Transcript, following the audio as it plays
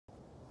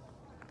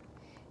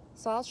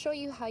So I'll show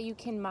you how you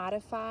can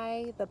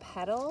modify the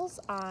pedals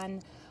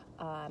on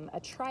a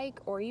trike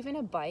or even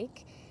a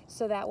bike,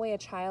 so that way a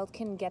child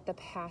can get the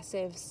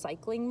passive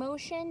cycling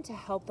motion to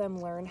help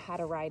them learn how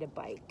to ride a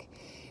bike.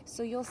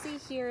 So you'll see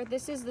here,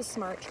 this is the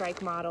Smart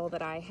Trike model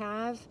that I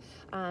have,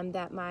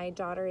 that my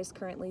daughter is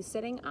currently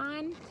sitting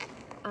on.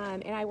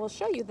 And I will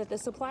show you that the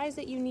supplies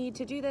that you need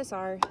to do this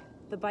are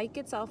the bike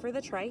itself or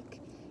the trike,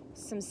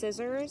 some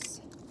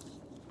scissors,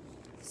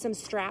 some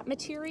strap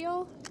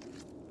material,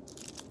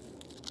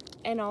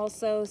 and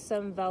also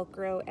some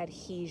Velcro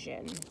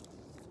adhesion.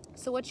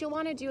 So what you'll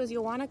want to do is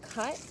you'll want to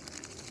cut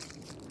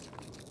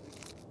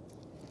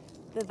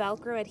the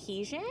Velcro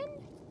adhesion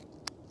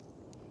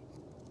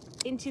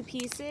into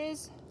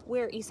pieces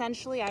where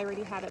essentially, I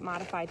already have it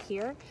modified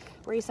here,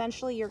 where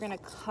essentially you're going to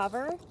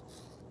cover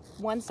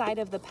one side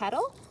of the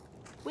pedal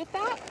with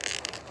that.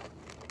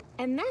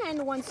 And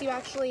then once you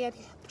actually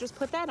just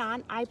put that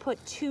on, I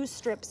put 2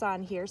 strips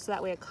on here so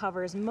that way it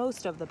covers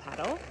most of the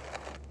pedal.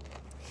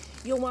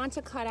 You'll want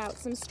to cut out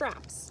some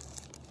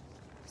straps.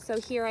 So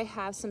here I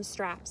have some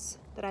straps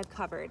that I've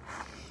covered.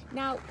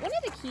 Now, one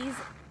of the keys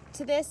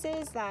to this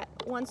is that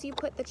once you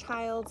put the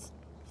child's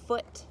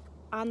foot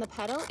on the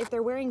pedal, if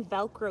they're wearing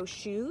Velcro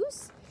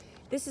shoes,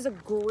 this is a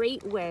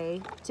great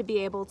way to be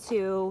able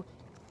to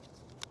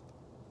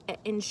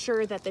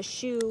ensure that the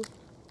shoe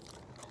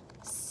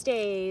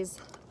stays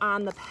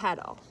on the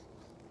pedal.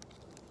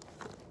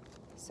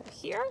 So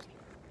here,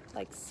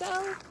 like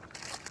so.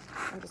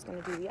 I'm just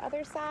gonna do the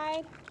other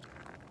side.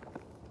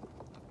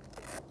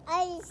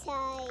 Other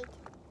side.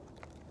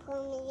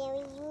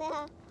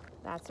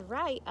 That's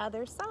right,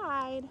 other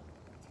side.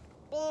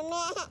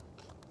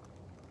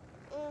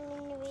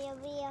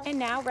 And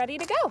now ready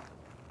to go.